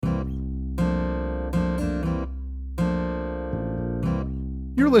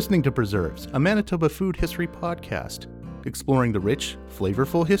You're listening to Preserves, a Manitoba food history podcast, exploring the rich,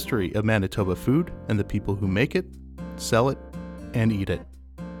 flavorful history of Manitoba food and the people who make it, sell it, and eat it.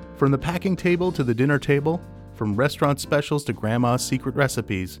 From the packing table to the dinner table, from restaurant specials to grandma's secret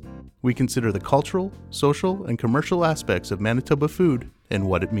recipes, we consider the cultural, social, and commercial aspects of Manitoba food and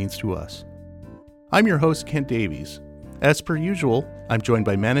what it means to us. I'm your host, Kent Davies. As per usual, I'm joined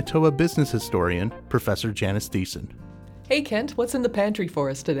by Manitoba business historian, Professor Janice Thiessen. Hey Kent, what's in the pantry for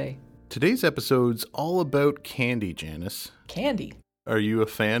us today? Today's episode's all about candy, Janice. Candy? Are you a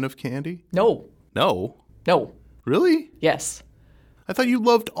fan of candy? No. No? No. Really? Yes. I thought you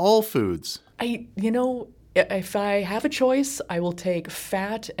loved all foods. If I have a choice, I will take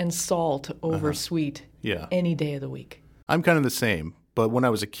fat and salt over sweet any day of the week. I'm kind of the same. But when I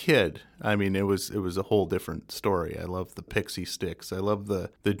was a kid, it was a whole different story. I loved the Pixie Sticks. I loved the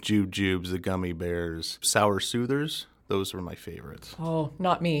Jubes, the gummy bears, sour soothers. Those were my favorites. Oh,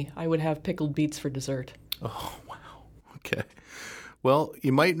 not me. I would have pickled beets for dessert. Oh, wow. Okay. Well,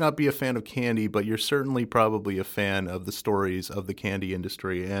 you might not be a fan of candy, but you're certainly probably a fan of the stories of the candy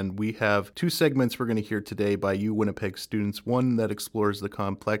industry. And we have two segments we're going to hear today by UWinnipeg students. One that explores the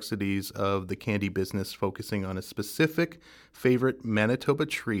complexities of the candy business, focusing on a specific favorite Manitoba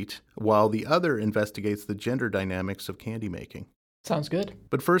treat, while the other investigates the gender dynamics of candy making. Sounds good.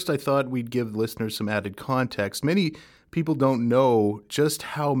 But first, I thought we'd give listeners some added context. Many people don't know just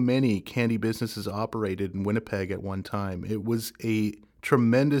how many candy businesses operated in Winnipeg at one time. It was a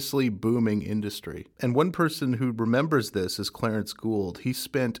tremendously booming industry. And one person who remembers this is Clarence Gould. He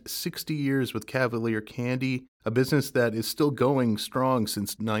spent 60 years with Cavalier Candy, a business that is still going strong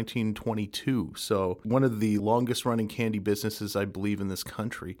since 1922. So one of the longest running candy businesses, I believe, in this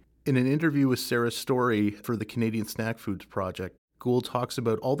country. In an interview with Sarah Story for the Canadian Snack Foods Project, Gould talks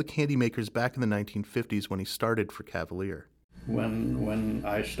about all the candy makers back in the 1950s when he started for Cavalier. When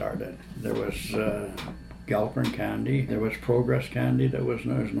I started, there was Galpern Candy, there was Progress Candy that was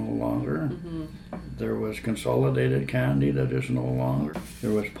no longer, there was Consolidated Candy that is no longer, there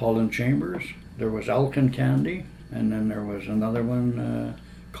was Paul and Chambers, there was Elkin Candy, and then there was another one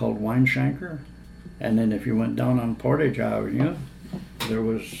called Weinshanker. And then if you went down on Portage Avenue, there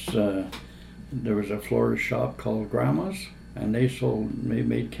was a florist shop called Grandma's. And they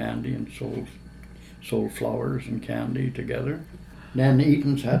made candy and sold flowers and candy together. Then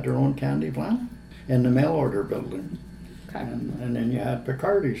Eaton's had their own candy plant in the mail order building. Okay. And then you had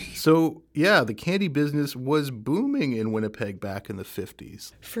Picardi's. So, yeah, the candy business was booming in Winnipeg back in the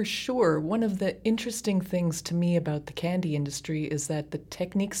 50s. For sure. One of the interesting things to me about the candy industry is that the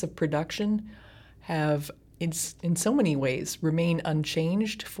techniques of production have, in so many ways, remained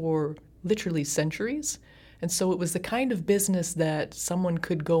unchanged for literally centuries. And so it was the kind of business that someone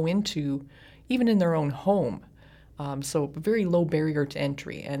could go into even in their own home. So very low barrier to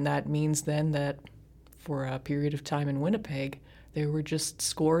entry. And that means then that for a period of time in Winnipeg, there were just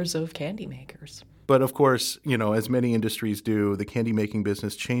scores of candy makers. But of course, as many industries do, the candy making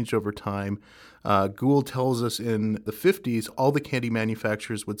business changed over time. Gould tells us in the 50s, all the candy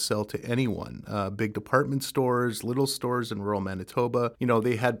manufacturers would sell to anyone. Big department stores, little stores in rural Manitoba.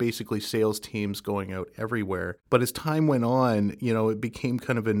 They had basically sales teams going out everywhere. But as time went on, it became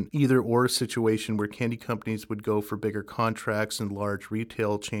kind of an either-or situation where candy companies would go for bigger contracts and large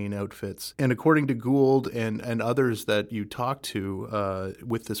retail chain outfits. And according to Gould and others that you talked to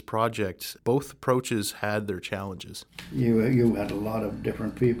with this project, both approaches had their challenges. You had a lot of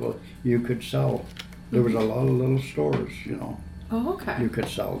different people you could sell. There was a lot of little stores, Oh, okay. you could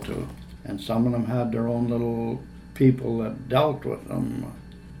sell to. And some of them had their own little people that dealt with them.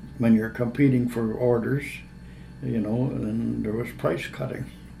 When you're competing for orders, and there was price cutting.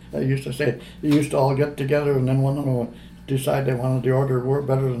 They used to say, they used to all get together and then one of them would decide they wanted the order work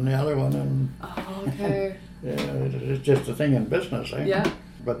better than the other one. And Oh, okay. yeah, it's just a thing in business, eh? Yeah.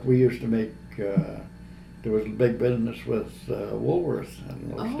 But we used to make, there was a big business with Woolworth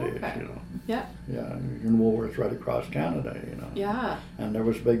in those days, Okay. Yeah. Yeah, and Woolworth right across Canada, Yeah. And there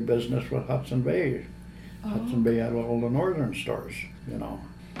was big business with Hudson Bay. Oh. Hudson Bay had all the northern stores,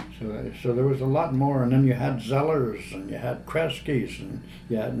 So there was a lot more, and then you had Zellers, and you had Kresge's, and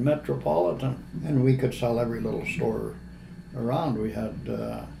you had Metropolitan, and we could sell every little store around. We had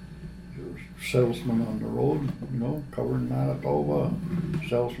salesmen on the road, covering Manitoba,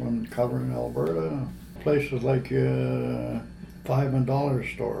 salesmen covering Alberta, places like $5 and dollar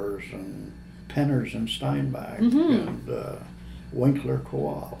stores and Penners and Steinbach and Winkler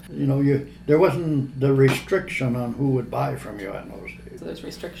Co-op. There wasn't the restriction on who would buy from you in those days. So there's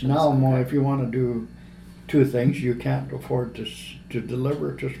restrictions. Now, if you want to do two things, you can't afford to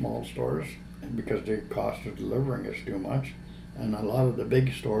deliver to small stores because the cost of delivering is too much. And a lot of the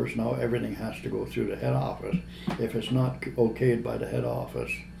big stores now, everything has to go through the head office. If it's not okayed by the head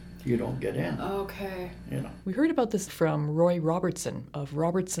office, you don't get in. Okay. You know. We heard about this from Roy Robertson of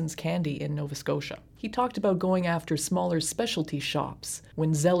Robertson's Candy in Nova Scotia. He talked about going after smaller specialty shops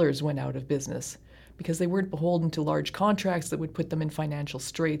when Zellers went out of business because they weren't beholden to large contracts that would put them in financial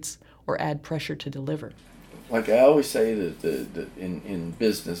straits or add pressure to deliver. Like I always say that in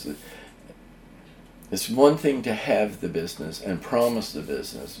business, it's one thing to have the business and promise the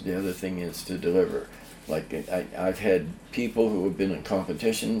business. The other thing is to deliver. Like I've had people who have been in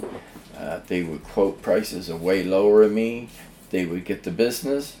competition, they would quote prices way lower than me. They would get the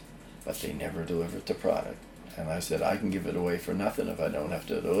business, but they never delivered the product. And I said, I can give it away for nothing if I don't have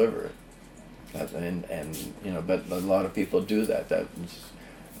to deliver it. And you know, but a lot of people do that. That's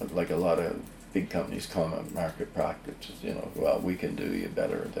like a lot of big companies call them market practices. You know, well, we can do you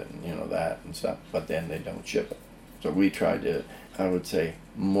better than, you know, that and stuff. But then they don't ship it. So we try to, I would say,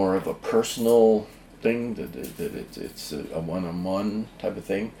 more of a personal thing, that it's a one-on-one type of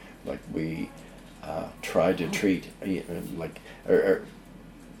thing. Like we try to treat, or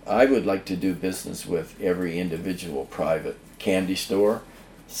I would like to do business with every individual private candy store,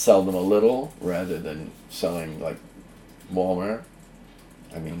 sell them a little rather than selling like Walmart.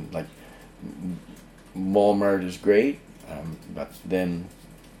 I mean, like Walmart is great, but then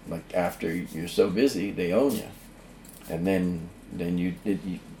like after you're so busy, they own you, and then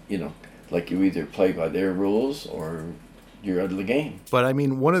you know, like you either play by their rules or you're out of the game. But I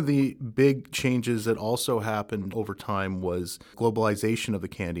mean, one of the big changes that also happened over time was globalization of the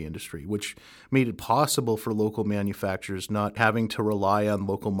candy industry, which made it possible for local manufacturers not having to rely on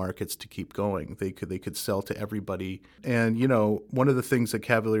local markets to keep going. They could sell to everybody. And, you know, one of the things that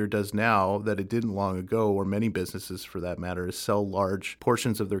Cavalier does now that it didn't long ago, or many businesses for that matter, is sell large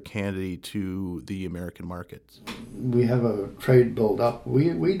portions of their candy to the American markets. We have a trade build up.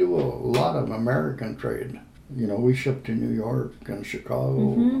 We do a lot of American trade. You know, we ship to New York and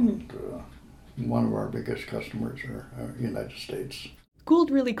Chicago. And, one of our biggest customers are United States. Gould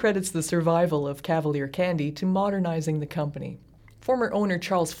really credits the survival of Cavalier Candy to modernizing the company. Former owner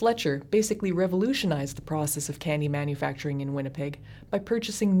Charles Fletcher basically revolutionized the process of candy manufacturing in Winnipeg by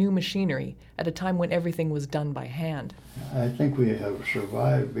purchasing new machinery at a time when everything was done by hand. I think we have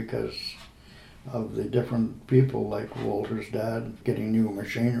survived because of the different people, like Walter's dad getting new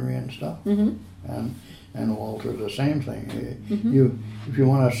machinery and stuff. And Walter, the same thing. If you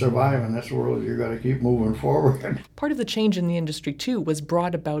want to survive in this world, you got to keep moving forward. Part of the change in the industry, too, was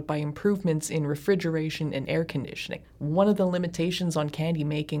brought about by improvements in refrigeration and air conditioning. One of the limitations on candy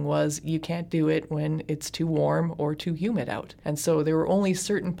making was you can't do it when it's too warm or too humid out. And so there were only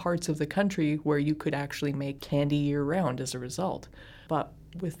certain parts of the country where you could actually make candy year-round as a result. But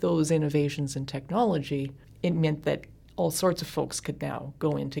with those innovations in technology, it meant that all sorts of folks could now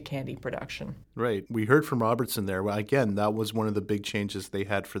go into candy production. Right. We heard from Robertson there. Well, again, that was one of the big changes they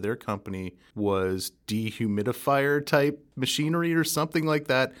had for their company was dehumidifier type machinery or something like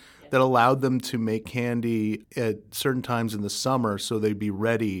that that allowed them to make candy at certain times in the summer so they'd be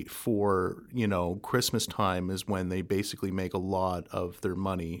ready for, you know, Christmas time is when they basically make a lot of their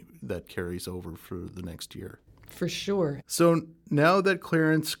money that carries over for the next year. For sure. So now that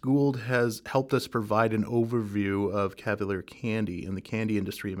Clarence Gould has helped us provide an overview of Cavalier Candy and the candy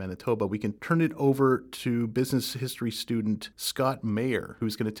industry in Manitoba, we can turn it over to business history student Scott Mayer,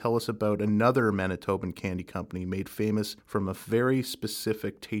 who's going to tell us about another Manitoban candy company made famous from a very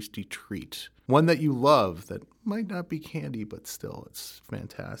specific tasty treat. One that you love that might not be candy, but still, it's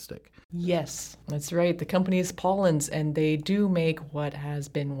fantastic. Yes, that's right. The company is Paulins, and they do make what has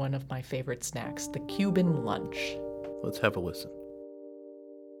been one of my favorite snacks, the Cuban lunch. Let's have a listen.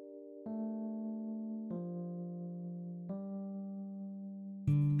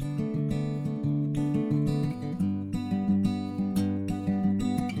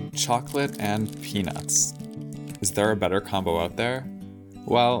 Chocolate and peanuts. Is there a better combo out there?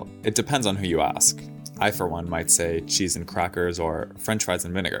 Well, it depends on who you ask. I, for one, might say cheese and crackers or french fries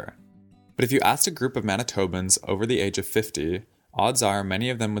and vinegar. But if you asked a group of Manitobans over the age of 50, odds are many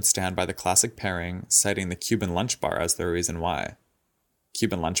of them would stand by the classic pairing, citing the Cuban lunch bar as their reason why.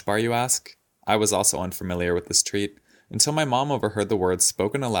 Cuban lunch bar, you ask? I was also unfamiliar with this treat until my mom overheard the words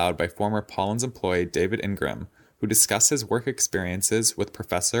spoken aloud by former Paulins employee David Ingram, who discussed his work experiences with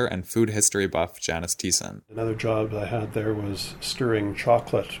professor and food history buff Janice Thiessen. Another job I had there was stirring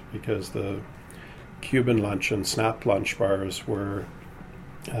chocolate because the Cuban lunch and Snap lunch bars were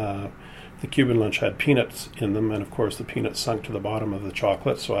the Cuban lunch had peanuts in them, and of course the peanuts sunk to the bottom of the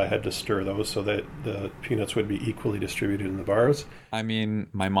chocolate, so I had to stir those so that the peanuts would be equally distributed in the bars. I mean,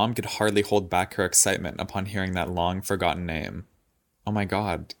 my mom could hardly hold back her excitement upon hearing that long-forgotten name. Oh my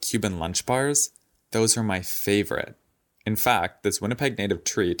god, Cuban lunch bars? Those are my favorite. In fact, this Winnipeg native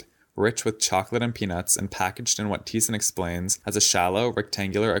treat, rich with chocolate and peanuts and packaged in what Thiessen explains as a shallow,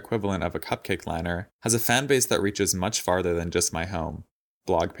 rectangular equivalent of a cupcake liner, has a fan base that reaches much farther than just my home.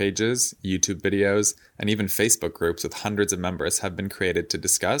 Blog pages, YouTube videos, and even Facebook groups with hundreds of members have been created to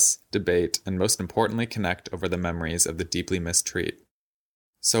discuss, debate, and most importantly connect over the memories of the deeply missed treat.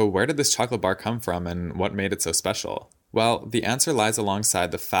 So where did this chocolate bar come from and what made it so special? Well, the answer lies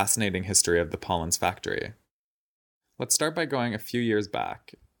alongside the fascinating history of the Paulins factory. Let's start by going a few years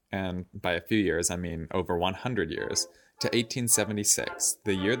back, and by a few years I mean over 100 years, to 1876,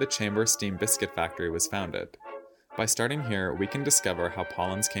 the year the Chambers Steam Biscuit Factory was founded. By starting here, we can discover how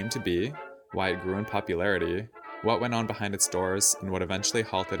Paulins came to be, why it grew in popularity, what went on behind its doors, and what eventually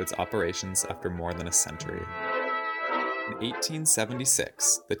halted its operations after more than a century. In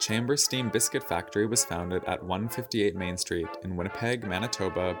 1876, the Chambers Steam Biscuit Factory was founded at 158 Main Street in Winnipeg,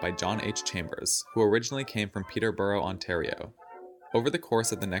 Manitoba by John H. Chambers, who originally came from Peterborough, Ontario. Over the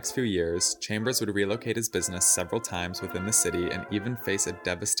course of the next few years, Chambers would relocate his business several times within the city and even face a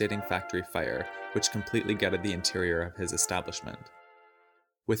devastating factory fire, which completely gutted the interior of his establishment.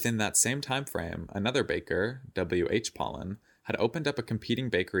 Within that same time frame, another baker, W.H. Paulin, had opened up a competing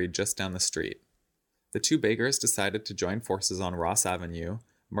bakery just down the street. The two bakers decided to join forces on Ross Avenue,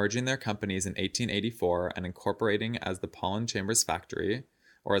 merging their companies in 1884 and incorporating as the Paulin Chambers Factory,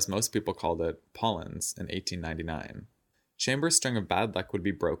 or as most people called it, Paulins, in 1899. Chambers' string of bad luck would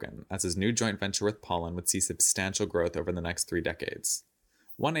be broken, as his new joint venture with Paulin would see substantial growth over the next 3 decades.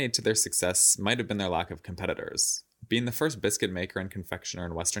 One aid to their success might have been their lack of competitors. Being the first biscuit maker and confectioner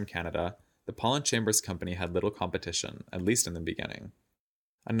in Western Canada, the Paulin Chambers Company had little competition, at least in the beginning.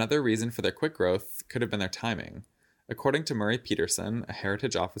 Another reason for their quick growth could have been their timing. According to Murray Peterson, a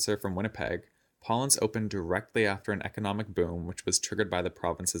heritage officer from Winnipeg, Paulins opened directly after an economic boom which was triggered by the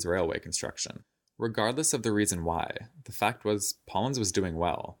province's railway construction. Regardless of the reason why, the fact was Paulins was doing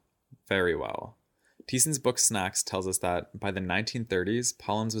well. Very well. Thiessen's book Snacks tells us that by the 1930s,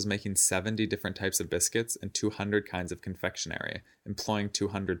 Paulins was making 70 different types of biscuits and 200 kinds of confectionery, employing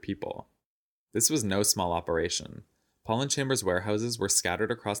 200 people. This was no small operation. Paulin Chambers warehouses were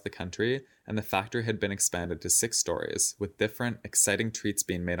scattered across the country, and the factory had been expanded to 6 stories, with different, exciting treats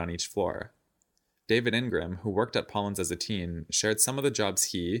being made on each floor. David Ingram, who worked at Paulins as a teen, shared some of the jobs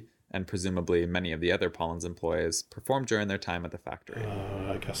he, and presumably many of the other Paulins employees, performed during their time at the factory.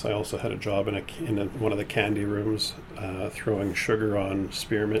 I guess I also had a job in one of the candy rooms, throwing sugar on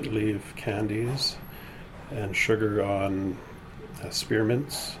spearmint leaf candies and sugar on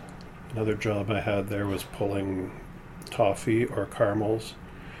spearmints. Another job I had there was pulling toffee or caramels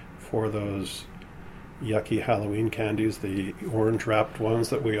for those yucky Halloween candies, the orange wrapped ones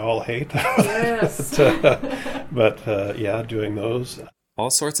that we all hate. Yes. Yeah, doing those. All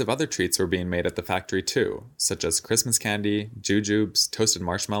sorts of other treats were being made at the factory too, such as Christmas candy, jujubes, toasted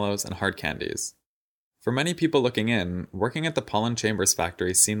marshmallows, and hard candies. For many people looking in, working at the Paulin Chambers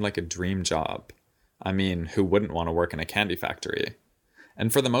factory seemed like a dream job. I mean, who wouldn't want to work in a candy factory?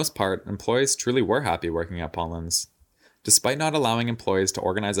 And for the most part, employees truly were happy working at Paulin's. Despite not allowing employees to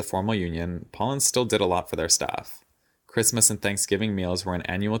organize a formal union, Paulin's still did a lot for their staff. Christmas and Thanksgiving meals were an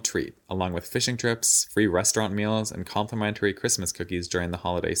annual treat, along with fishing trips, free restaurant meals, and complimentary Christmas cookies during the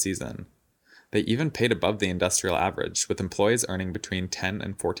holiday season. They even paid above the industrial average, with employees earning between $10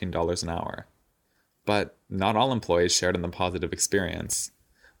 and $14 an hour. But not all employees shared in the positive experience.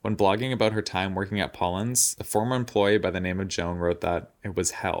 When blogging about her time working at Paulin's, a former employee by the name of Joan wrote that it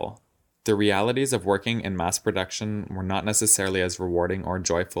was hell. The realities of working in mass production were not necessarily as rewarding or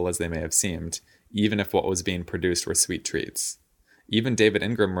joyful as they may have seemed, even if what was being produced were sweet treats. Even David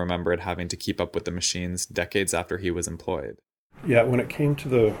Ingram remembered having to keep up with the machines decades after he was employed. Yeah, when it came to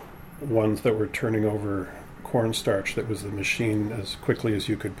the ones that were turning over cornstarch, that was the machine as quickly as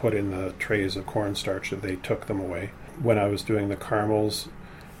you could put in the trays of cornstarch, that they took them away. When I was doing the caramels,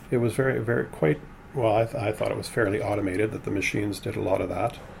 it was very, very quite, well, I thought it was fairly automated, that the machines did a lot of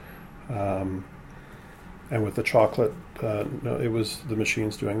that. And with the chocolate, no, it was the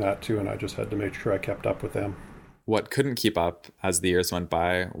machines doing that too, and I just had to make sure I kept up with them. What couldn't keep up as the years went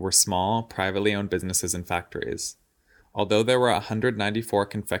by were small, privately owned businesses and factories. Although there were 194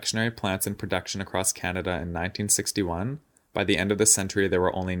 confectionery plants in production across Canada in 1961, by the end of the century there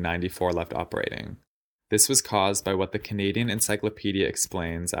were only 94 left operating. This was caused by what the Canadian Encyclopedia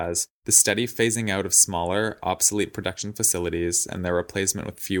explains as the steady phasing out of smaller, obsolete production facilities and their replacement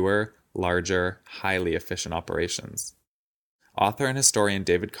with fewer, larger, highly efficient operations. Author and historian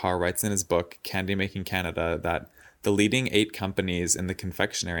David Carr writes in his book, Candy Making Canada, that the leading 8 companies in the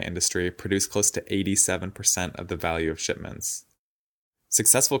confectionery industry produce close to 87% of the value of shipments.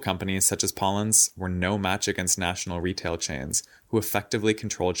 Successful companies such as Pollen's were no match against national retail chains who effectively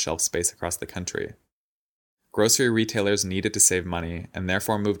controlled shelf space across the country. Grocery retailers needed to save money and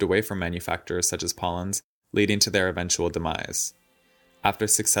therefore moved away from manufacturers such as Pollen's, leading to their eventual demise. After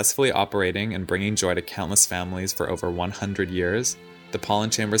successfully operating and bringing joy to countless families for over 100 years, the Pollen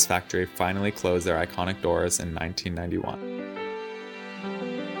Chambers factory finally closed their iconic doors in 1991.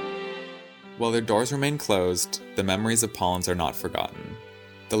 While their doors remain closed, the memories of Pollen's are not forgotten.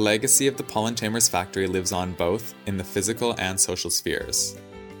 The legacy of the Pollen Chambers factory lives on both in the physical and social spheres.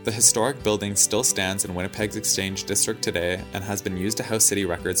 The historic building still stands in Winnipeg's Exchange District today and has been used to house city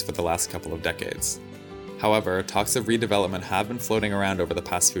records for the last couple of decades. However, talks of redevelopment have been floating around over the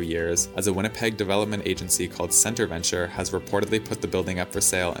past few years, as a Winnipeg development agency called Center Venture has reportedly put the building up for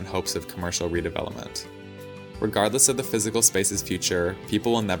sale in hopes of commercial redevelopment. Regardless of the physical space's future,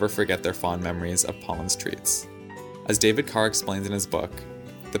 people will never forget their fond memories of Pollen's treats. As David Carr explains in his book,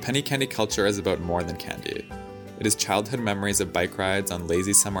 the penny candy culture is about more than candy. It is childhood memories of bike rides on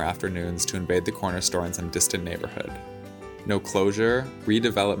lazy summer afternoons to invade the corner store in some distant neighborhood. No closure,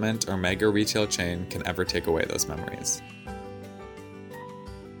 redevelopment, or mega retail chain can ever take away those memories.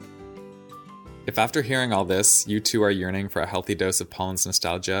 If after hearing all this, you too are yearning for a healthy dose of Pollen's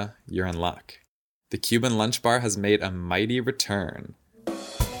nostalgia, you're in luck. The Cuban Lunch Bar has made a mighty return.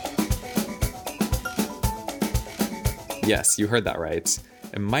 Yes, you heard that right.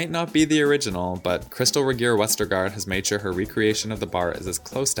 It might not be the original, but Crystal Regier Westergaard has made sure her recreation of the bar is as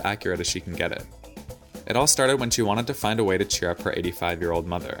close to accurate as she can get it. It all started when she wanted to find a way to cheer up her 85-year-old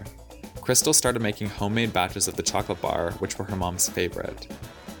mother. Crystal started making homemade batches of the chocolate bar, which were her mom's favorite.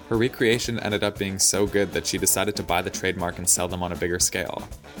 Her recreation ended up being so good that she decided to buy the trademark and sell them on a bigger scale.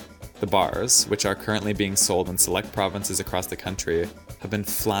 The bars, which are currently being sold in select provinces across the country, have been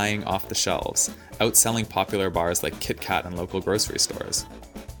flying off the shelves, outselling popular bars like Kit Kat in local grocery stores.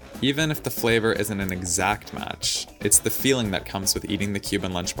 Even if the flavor isn't an exact match, it's the feeling that comes with eating the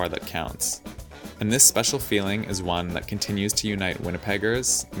Cuban Lunch Bar that counts. And this special feeling is one that continues to unite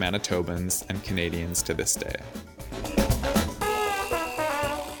Winnipeggers, Manitobans, and Canadians to this day.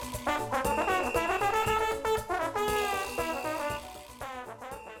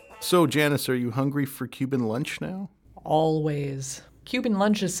 So, Janice, are you hungry for Cuban lunch now? Always. Cuban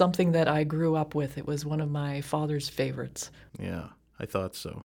lunch is something that I grew up with. It was one of my father's favorites. Yeah, I thought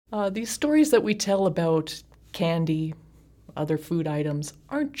so. These stories that we tell about candy, other food items,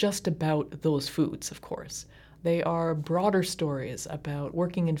 aren't just about those foods, of course. They are broader stories about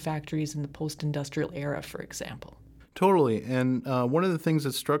working in factories in the post-industrial era, for example. Totally. And one of the things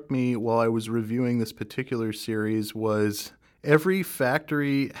that struck me while I was reviewing this particular series was every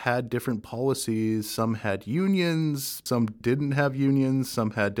factory had different policies. Some had unions, some didn't have unions,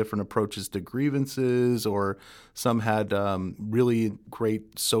 some had different approaches to grievances, or some had really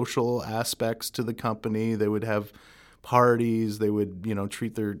great social aspects to the company. They would have parties, they would,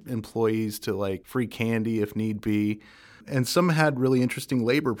 treat their employees to like free candy if need be. And some had really interesting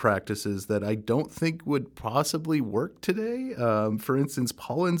labor practices that I don't think would possibly work today. For instance,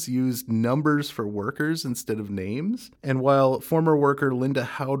 Pollen's used numbers for workers instead of names. And while former worker Linda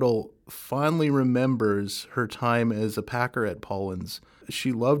Howdle fondly remembers her time as a packer at Pollen's,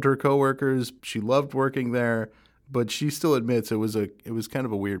 she loved her coworkers, she loved working there, but she still admits it was kind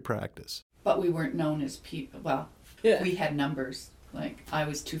of a weird practice. But we weren't known as people. Well, Yeah. We had numbers. Like I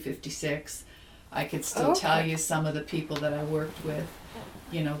was 256. I could still tell you some of the people that I worked with.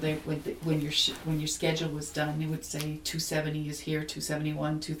 They would when your schedule was done, they would say 270 is here,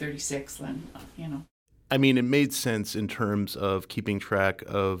 271, 236. Then I mean, it made sense in terms of keeping track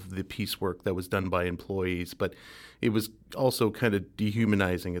of the piecework that was done by employees, but it was also kind of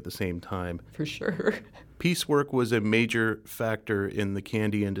dehumanizing at the same time. For sure. Piecework was a major factor in the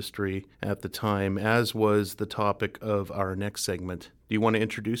candy industry at the time, as was the topic of our next segment. Do you want to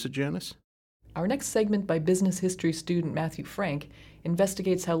introduce it, Janice? Our next segment by business history student Matthew Frank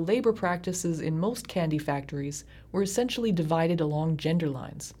investigates how labor practices in most candy factories were essentially divided along gender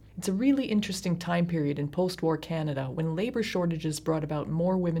lines. It's a really interesting time period in post-war Canada when labor shortages brought about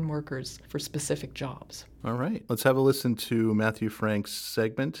more women workers for specific jobs. All right, let's have a listen to Matthew Frank's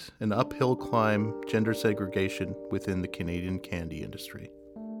segment, An Uphill Climb, Gender Segregation Within the Canadian Candy Industry.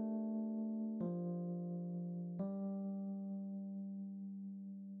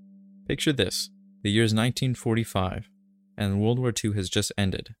 Picture this. The year's 1945, and World War II has just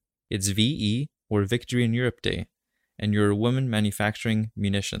ended. It's VE, or Victory in Europe Day, and you're a woman manufacturing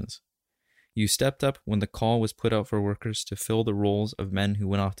munitions. You stepped up when the call was put out for workers to fill the roles of men who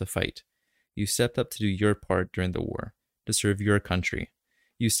went off to fight. You stepped up to do your part during the war, to serve your country.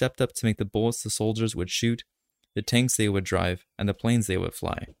 You stepped up to make the bullets the soldiers would shoot, the tanks they would drive, and the planes they would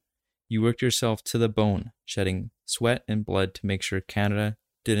fly. You worked yourself to the bone, shedding sweat and blood to make sure Canada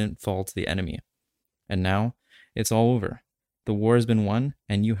didn't fall to the enemy. And now, it's all over. The war has been won,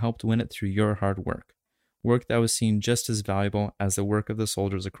 and you helped win it through your hard work. Work that was seen just as valuable as the work of the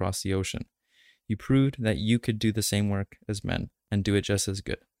soldiers across the ocean. You proved that you could do the same work as men, and do it just as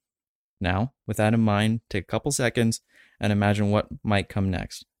good. Now, with that in mind, take a couple seconds and imagine what might come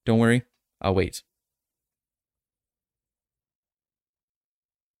next. Don't worry, I'll wait.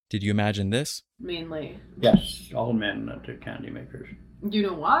 Did you imagine this? Mainly. Yes, all men that are candy makers. Do you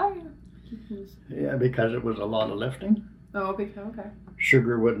know why? Yeah, because it was a lot of lifting. Oh, okay.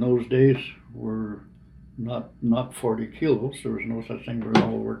 Sugar in those days were not 40 kilos. There was no such thing. We were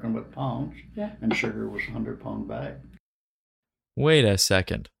all working with pounds. Yeah. And sugar was 100-pound bag. Wait a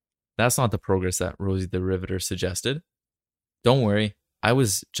second. That's not the progress that Rosie the Riveter suggested. Don't worry, I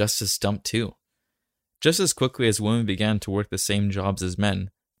was just as stumped too. Just as quickly as women began to work the same jobs as men,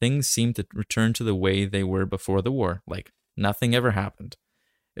 things seemed to return to the way they were before the war, like nothing ever happened.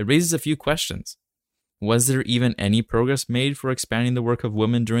 It raises a few questions. Was there even any progress made for expanding the work of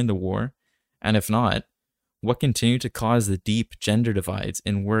women during the war? And if not, what continued to cause the deep gender divides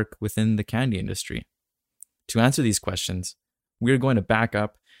in work within the candy industry? To answer these questions, we are going to back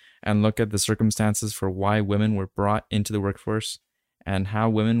up and look at the circumstances for why women were brought into the workforce and how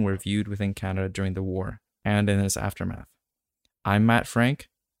women were viewed within Canada during the war and in its aftermath. I'm Matt Frank,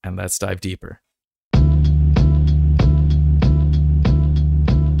 and let's dive deeper.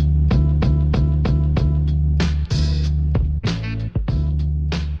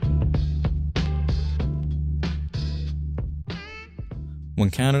 When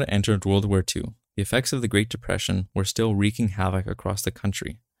Canada entered World War II, the effects of the Great Depression were still wreaking havoc across the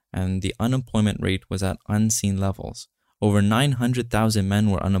country, and the unemployment rate was at unseen levels. Over 900,000 men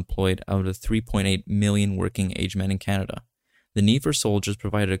were unemployed out of 3.8 million working age men in Canada. The need for soldiers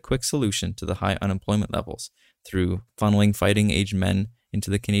provided a quick solution to the high unemployment levels through funneling fighting age men into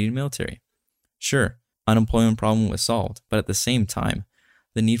the Canadian military. Sure, unemployment problem was solved, but at the same time,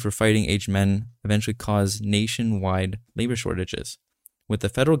 the need for fighting age men eventually caused nationwide labor shortages. With the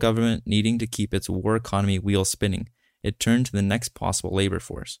federal government needing to keep its war economy wheel spinning, it turned to the next possible labor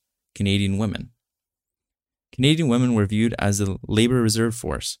force, Canadian women. Canadian women were viewed as a labor reserve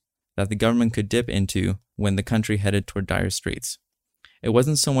force that the government could dip into when the country headed toward dire straits. It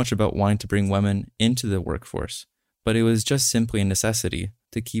wasn't so much about wanting to bring women into the workforce, but it was just simply a necessity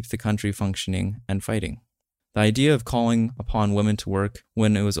to keep the country functioning and fighting. The idea of calling upon women to work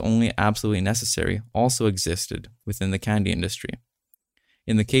when it was only absolutely necessary also existed within the candy industry.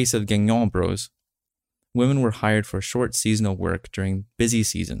 In the case of Gagnon Bros, women were hired for short seasonal work during busy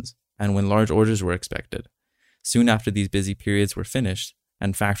seasons and when large orders were expected. Soon after these busy periods were finished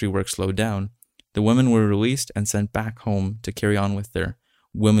and factory work slowed down, the women were released and sent back home to carry on with their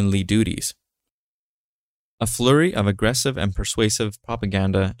womanly duties. A flurry of aggressive and persuasive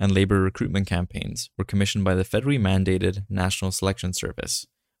propaganda and labor recruitment campaigns were commissioned by the federally mandated National Selection Service,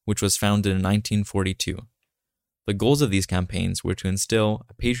 which was founded in 1942. The goals of these campaigns were to instill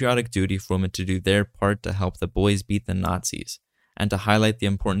a patriotic duty for women to do their part to help the boys beat the Nazis, and to highlight the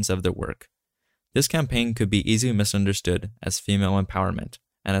importance of their work. This campaign could be easily misunderstood as female empowerment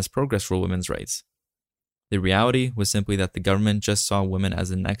and as progress for women's rights. The reality was simply that the government just saw women as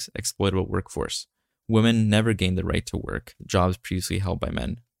the next exploitable workforce. Women never gained the right to work jobs previously held by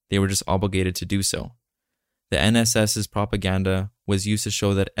men. They were just obligated to do so. The NSS's propaganda was used to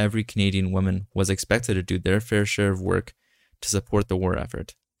show that every Canadian woman was expected to do their fair share of work to support the war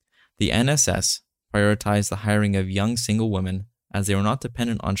effort. The NSS prioritized the hiring of young single women as they were not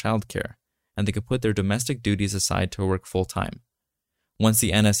dependent on childcare, and they could put their domestic duties aside to work full-time. Once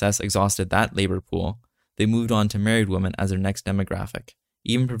the NSS exhausted that labor pool, they moved on to married women as their next demographic,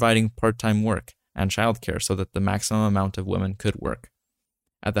 even providing part-time work and childcare so that the maximum amount of women could work.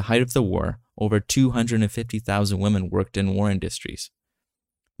 At the height of the war, over 250,000 women worked in war industries.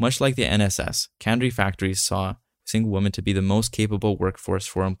 Much like the NSS, candy factories saw single women to be the most capable workforce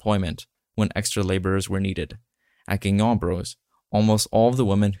for employment when extra laborers were needed. At Gagnon Bros, almost all of the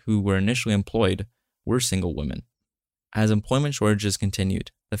women who were initially employed were single women. As employment shortages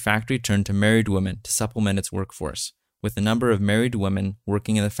continued, the factory turned to married women to supplement its workforce, with the number of married women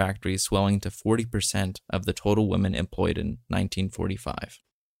working in the factory swelling to 40% of the total women employed in 1945.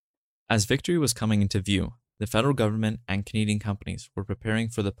 As victory was coming into view, the federal government and Canadian companies were preparing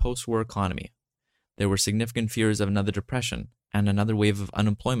for the post-war economy. There were significant fears of another depression and another wave of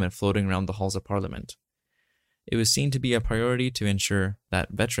unemployment floating around the halls of Parliament. It was seen to be a priority to ensure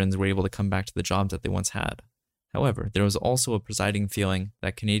that veterans were able to come back to the jobs that they once had. However, there was also a presiding feeling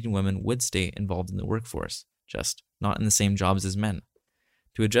that Canadian women would stay involved in the workforce, just not in the same jobs as men.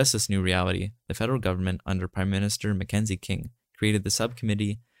 To address this new reality, the federal government under Prime Minister Mackenzie King created the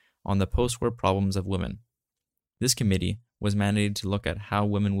Subcommittee on the Post-War Problems of Women. This committee was mandated to look at how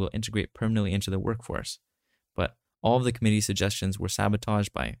women will integrate permanently into the workforce, but all of the committee's suggestions were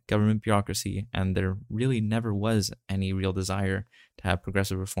sabotaged by government bureaucracy, and there really never was any real desire to have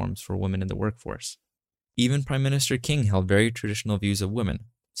progressive reforms for women in the workforce. Even Prime Minister King held very traditional views of women,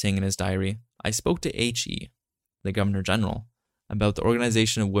 saying in his diary, "I spoke to H.E., the Governor General, about the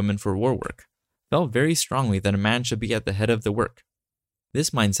organization of women for war work, felt very strongly that a man should be at the head of the work."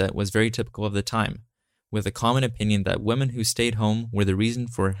 This mindset was very typical of the time, with a common opinion that women who stayed home were the reason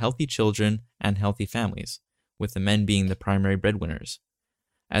for healthy children and healthy families, with the men being the primary breadwinners.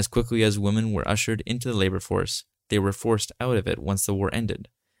 As quickly as women were ushered into the labor force, they were forced out of it once the war ended.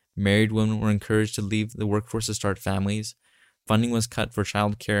 Married women were encouraged to leave the workforce to start families, funding was cut for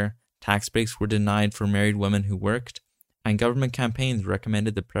childcare, tax breaks were denied for married women who worked, and government campaigns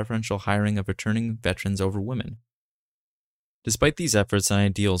recommended the preferential hiring of returning veterans over women. Despite these efforts and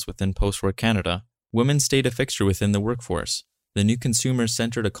ideals within post-war Canada, women stayed a fixture within the workforce. The new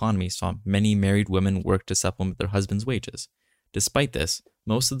consumer-centered economy saw many married women work to supplement their husbands' wages. Despite this,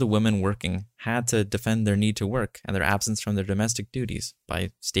 most of the women working had to defend their need to work and their absence from their domestic duties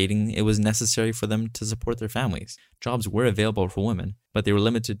by stating it was necessary for them to support their families. Jobs were available for women, but they were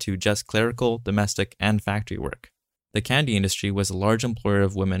limited to just clerical, domestic, and factory work. The candy industry was a large employer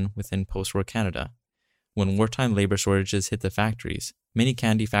of women within post-war Canada. When wartime labor shortages hit the factories, many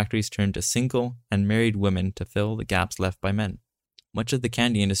candy factories turned to single and married women to fill the gaps left by men. Much of the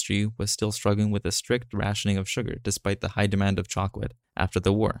candy industry was still struggling with a strict rationing of sugar despite the high demand of chocolate after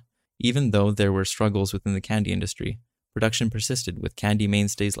the war. Even though there were struggles within the candy industry, production persisted with candy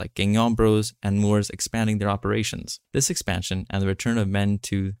mainstays like Gagnon Bros and Moores expanding their operations. This expansion and the return of men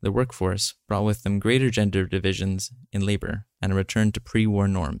to the workforce brought with them greater gender divisions in labor and a return to pre-war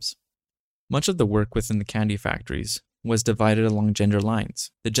norms. Much of the work within the candy factories was divided along gender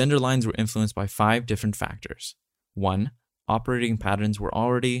lines. The gender lines were influenced by 5 different factors. 1. Operating patterns were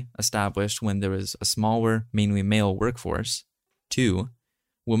already established when there was a smaller, mainly male workforce. 2.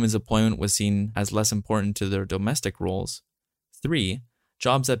 Women's employment was seen as less important to their domestic roles. 3.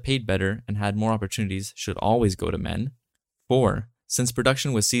 Jobs that paid better and had more opportunities should always go to men. 4. Since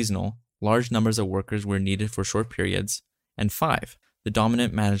production was seasonal, large numbers of workers were needed for short periods. And 5. The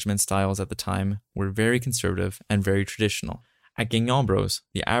dominant management styles at the time were very conservative and very traditional. At Gagnon Bros,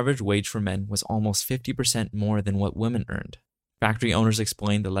 the average wage for men was almost 50% more than what women earned. Factory owners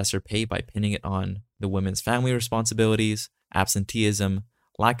explained the lesser pay by pinning it on the women's family responsibilities, absenteeism,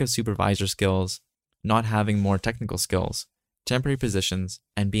 lack of supervisor skills, not having more technical skills, temporary positions,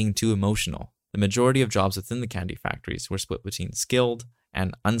 and being too emotional. The majority of jobs within the candy factories were split between skilled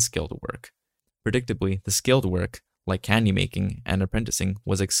and unskilled work. Predictably, the skilled work, like candy making and apprenticing,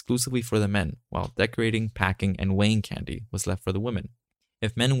 was exclusively for the men, while decorating, packing, and weighing candy was left for the women.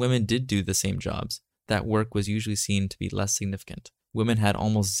 If men and women did do the same jobs, that work was usually seen to be less significant. Women had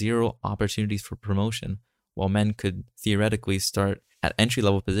almost zero opportunities for promotion, while men could theoretically start at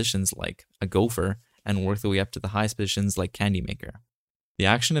entry-level positions like a gopher and work their way up to the highest positions like candy maker. The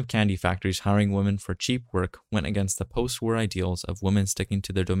action of candy factories hiring women for cheap work went against the post-war ideals of women sticking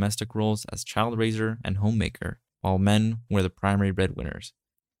to their domestic roles as child raiser and homemaker, while men were the primary breadwinners.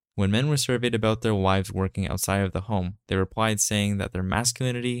 When men were surveyed about their wives working outside of the home, they replied saying that their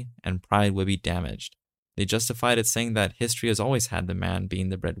masculinity and pride would be damaged. They justified it saying that history has always had the man being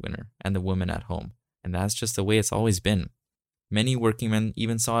the breadwinner and the woman at home, and that's just the way it's always been. Many working men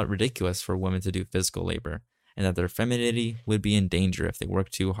even saw it ridiculous for women to do physical labor, and that their femininity would be in danger if they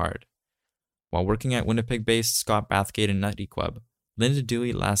worked too hard. While working at Winnipeg-based Scott Bathgate and Nutty Club, Linda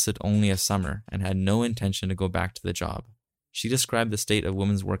Dewey lasted only a summer and had no intention to go back to the job. She described the state of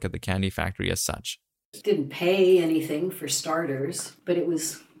women's work at the candy factory as such. It didn't pay anything for starters, but it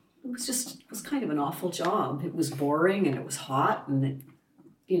was kind of an awful job. It was boring and it was hot and it,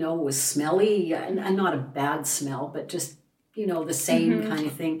 was smelly, and not a bad smell, but just, the same kind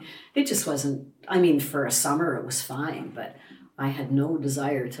of thing. It just wasn't, for a summer it was fine, but I had no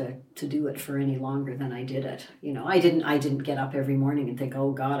desire to do it for any longer than I did it. I didn't get up every morning and think,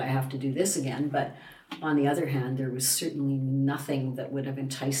 oh God, I have to do this again. But on the other hand, there was certainly nothing that would have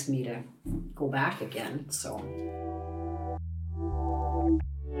enticed me to go back again. So.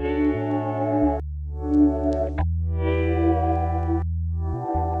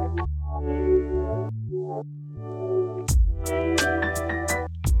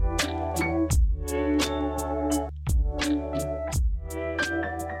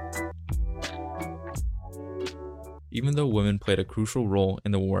 though women played a crucial role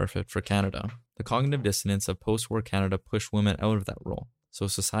in the war effort for Canada, the cognitive dissonance of post-war Canada pushed women out of that role, so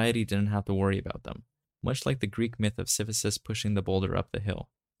society didn't have to worry about them. Much like the Greek myth of Sisyphus pushing the boulder up the hill.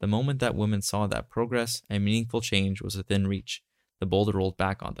 The moment that women saw that progress and meaningful change was within reach, the boulder rolled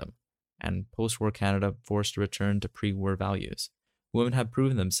back on them, and post-war Canada forced a return to pre-war values. Women have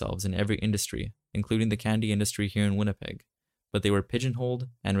proven themselves in every industry, including the candy industry here in Winnipeg, but they were pigeonholed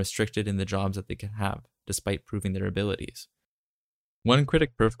and restricted in the jobs that they could have, despite proving their abilities. One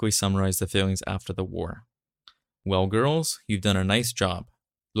critic perfectly summarized the feelings after the war. "Well, girls, you've done a nice job.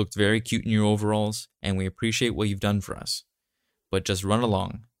 Looked very cute in your overalls, and we appreciate what you've done for us. But just run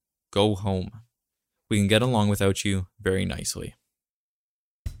along. Go home. We can get along without you very nicely."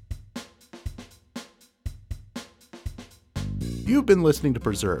 You've been listening to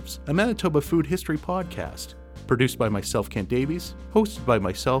Preserves, a Manitoba food history podcast, produced by myself, Kent Davies, hosted by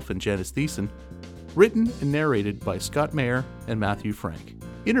myself and Janice Thiessen, written and narrated by Scott Mayer and Matthew Frank.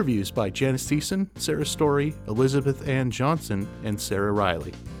 Interviews by Janice Thiessen, Sarah Story, Elizabeth Ann Johnson, and Sarah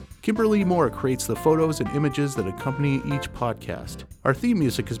Riley. Kimberly Moore creates the photos and images that accompany each podcast. Our theme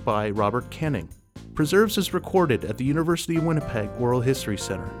music is by Robert Kenning. Preserves is recorded at the University of Winnipeg Oral History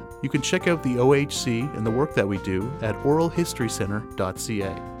Center. You can check out the OHC and the work that we do at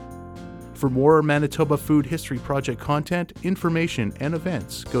oralhistorycenter.ca. For more Manitoba Food History Project content, information, and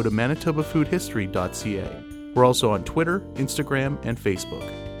events, go to manitobafoodhistory.ca. We're also on Twitter, Instagram, and Facebook.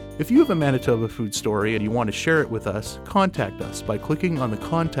 If you have a Manitoba food story and you want to share it with us, contact us by clicking on the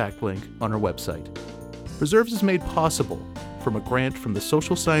contact link on our website. Preserves is made possible from a grant from the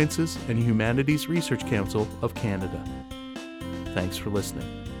Social Sciences and Humanities Research Council of Canada. Thanks for listening.